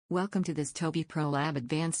Welcome to this Tobii Pro Lab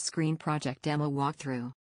Advanced Screen Project Demo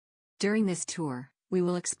walkthrough. During this tour, we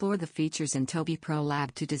will explore the features in Tobii Pro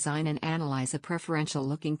Lab to design and analyze a preferential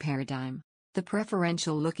looking paradigm. The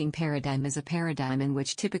preferential looking paradigm is a paradigm in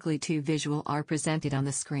which typically two visuals are presented on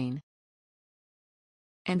the screen,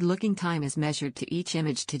 and looking time is measured to each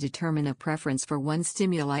image to determine a preference for one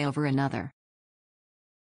stimuli over another.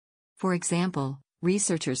 For example,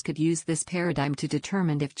 researchers could use this paradigm to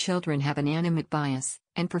determine if children have an animate bias,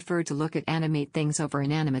 and prefer to look at animate things over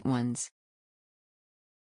inanimate ones.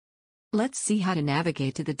 Let's see how to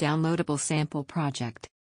navigate to the downloadable sample project.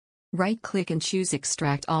 Right-click and choose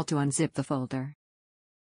Extract All to unzip the folder.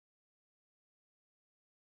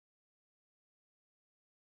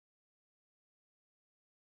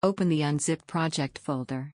 Open the unzipped project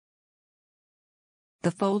folder.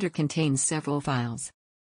 The folder contains several files: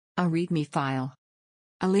 a README file,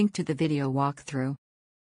 a link to the video walkthrough,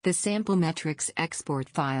 the sample metrics export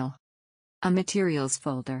file, a materials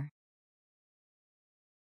folder,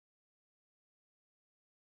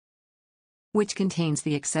 which contains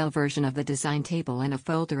the Excel version of the design table, and a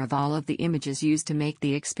folder of all of the images used to make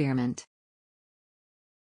the experiment.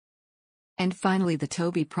 And finally, the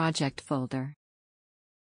Tobii project folder.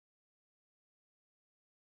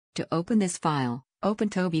 To open this file, open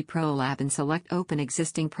Tobii Pro Lab and select Open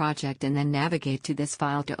Existing Project, and then navigate to this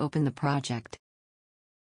file to open the project.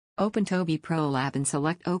 Open Tobii Pro Lab and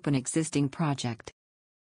select Open Existing Project.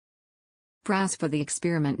 Browse for the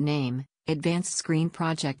experiment name, Advanced Screen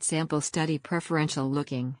Project Sample Study Preferential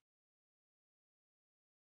Looking.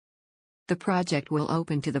 The project will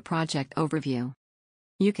open to the project overview.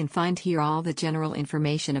 You can find here all the general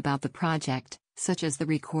information about the project, such as the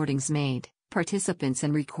recordings made, participants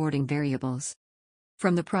and recording variables.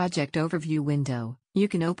 From the project overview window, you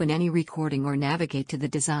can open any recording or navigate to the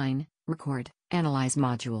Design, Record, Analyze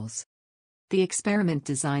modules. The experiment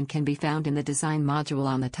design can be found in the Design module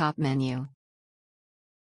on the top menu.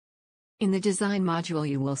 In the Design module,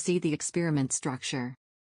 you will see the experiment structure,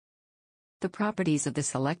 the properties of the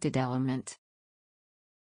selected element,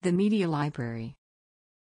 the media library,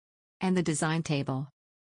 and the design table.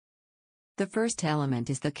 The first element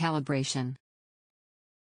is the calibration.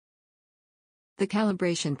 The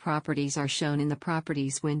calibration properties are shown in the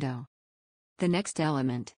Properties window. The next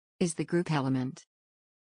element is the group element.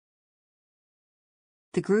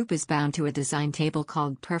 The group is bound to a design table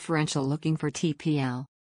called Preferential Looking for TPL,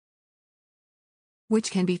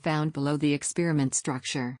 which can be found below the experiment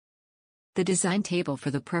structure. The design table for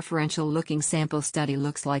the Preferential Looking sample study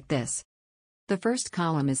looks like this. The first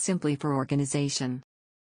column is simply for organization.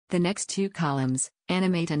 The next two columns,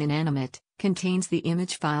 Animate and Inanimate, contains the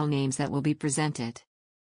image file names that will be presented.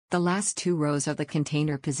 The last two rows are the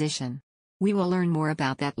container position. We will learn more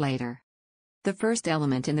about that later. The first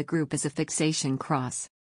element in the group is a fixation cross.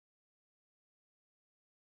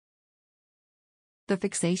 The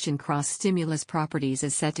fixation cross stimulus properties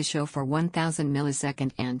is set to show for 1000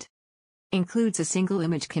 millisecond and includes a single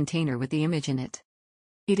image container with the image in it.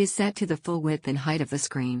 It is set to the full width and height of the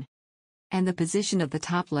screen. And the position of the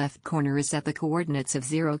top left corner is at the coordinates of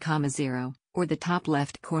 0, 0, or the top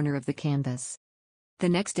left corner of the canvas. The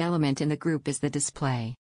next element in the group is the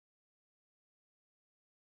display.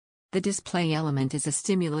 The display element is a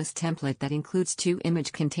stimulus template that includes two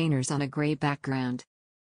image containers on a gray background.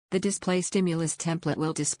 The display stimulus template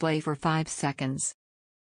will display for 5 seconds.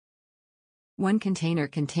 One container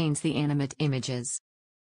contains the animate images,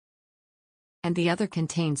 and the other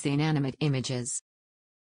contains the inanimate images.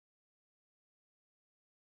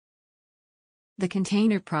 The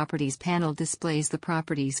Container Properties panel displays the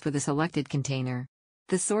properties for the selected container.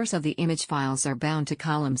 The source of the image files are bound to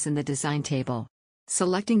columns in the design table.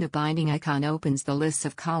 Selecting the binding icon opens the list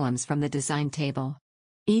of columns from the design table.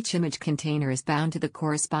 Each image container is bound to the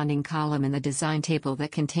corresponding column in the design table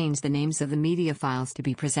that contains the names of the media files to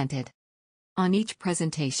be presented. On each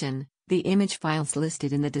presentation, the image files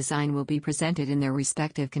listed in the design will be presented in their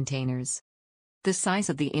respective containers. The size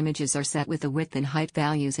of the images are set with the width and height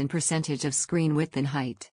values in percentage of screen width and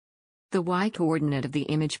height. The y-coordinate of the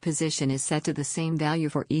image position is set to the same value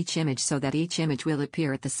for each image so that each image will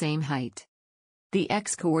appear at the same height. The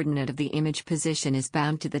x-coordinate of the image position is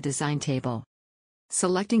bound to the design table.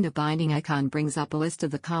 Selecting the binding icon brings up a list of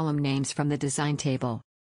the column names from the design table.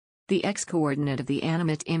 The x-coordinate of the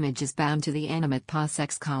animate image is bound to the animate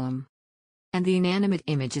pos-x column, and the inanimate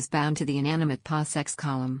image is bound to the inanimate pos-x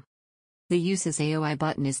column. The Use as AOI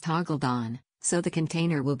button is toggled on, so the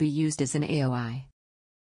container will be used as an AOI.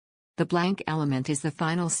 The blank element is the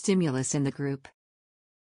final stimulus in the group.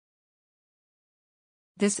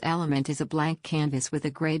 This element is a blank canvas with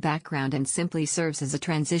a gray background and simply serves as a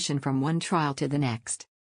transition from one trial to the next.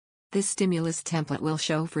 This stimulus template will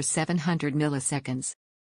show for 700 milliseconds.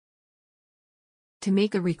 To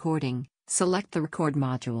make a recording, select the Record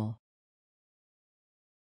module.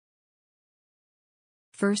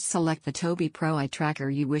 First, select the Tobii Pro eye tracker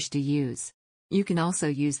you wish to use. You can also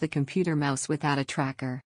use the computer mouse without a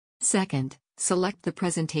tracker. Second, select the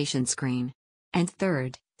presentation screen. And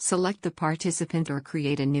third, select the participant or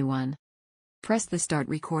create a new one. Press the Start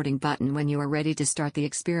Recording button when you are ready to start the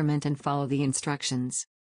experiment and follow the instructions.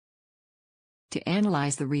 To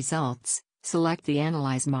analyze the results, select the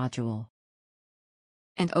Analyze module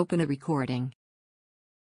and open a recording.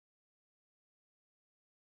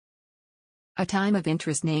 A time of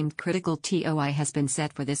interest named Critical TOI has been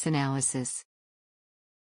set for this analysis.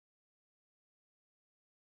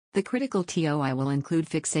 The critical TOI will include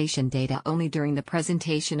fixation data only during the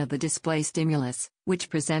presentation of the display stimulus, which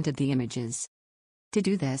presented the images. To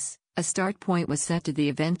do this, a start point was set to the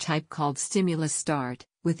event type called stimulus start,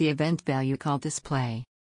 with the event value called display.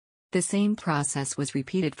 The same process was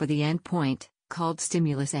repeated for the end point, called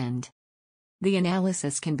stimulus end. The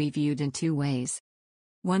analysis can be viewed in two ways.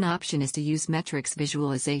 One option is to use metrics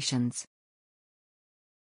visualizations.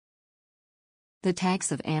 The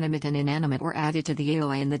tags of animate and inanimate were added to the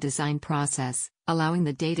AOI in the design process, allowing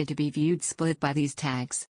the data to be viewed split by these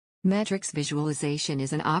tags. Metrics visualization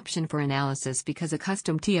is an option for analysis because a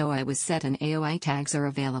custom TOI was set and AOI tags are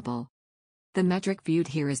available. The metric viewed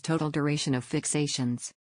here is total duration of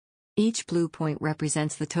fixations. Each blue point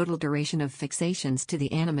represents the total duration of fixations to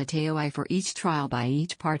the animate AOI for each trial by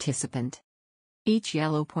each participant. Each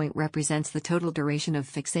yellow point represents the total duration of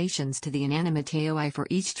fixations to the inanimate AOI for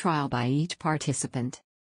each trial by each participant.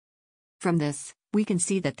 From this, we can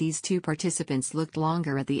see that these two participants looked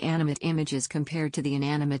longer at the animate images compared to the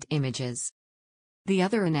inanimate images. The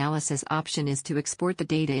other analysis option is to export the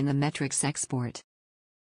data in the metrics export.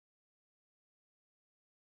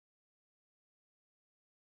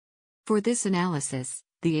 For this analysis,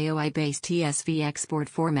 the AOI-based TSV export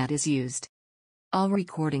format is used. All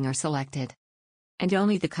recording are selected. And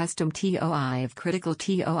only the custom TOI of critical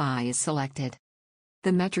TOI is selected.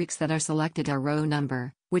 The metrics that are selected are row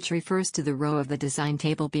number, which refers to the row of the design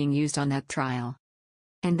table being used on that trial.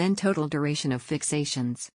 And then total duration of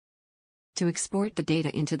fixations. To export the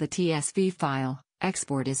data into the TSV file,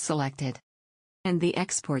 export is selected. And the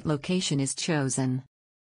export location is chosen.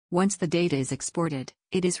 Once the data is exported,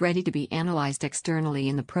 it is ready to be analyzed externally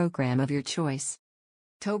in the program of your choice.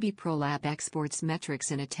 Tobii Pro Lab exports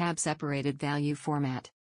metrics in a tab-separated value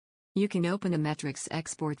format. You can open a metrics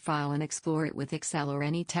export file and explore it with Excel or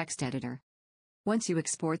any text editor. Once you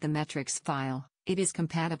export the metrics file, it is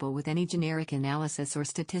compatible with any generic analysis or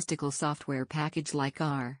statistical software package like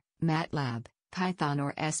R, MATLAB, Python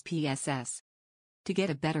or SPSS. To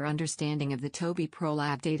get a better understanding of the Tobii Pro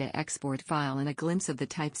Lab data export file and a glimpse of the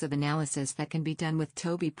types of analysis that can be done with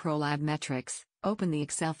Tobii Pro Lab metrics, open the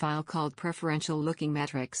Excel file called Preferential Looking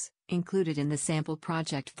Metrics, included in the sample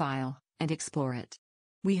project file, and explore it.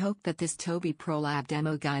 We hope that this Tobii Pro Lab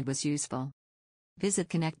demo guide was useful. Visit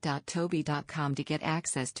connect.tobii.com to get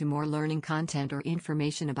access to more learning content or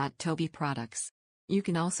information about Tobii products. You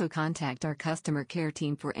can also contact our customer care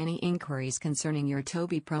team for any inquiries concerning your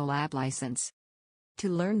Tobii Pro Lab license. To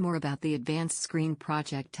learn more about the advanced screen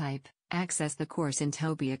project type, access the course in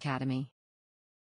Tobii Academy.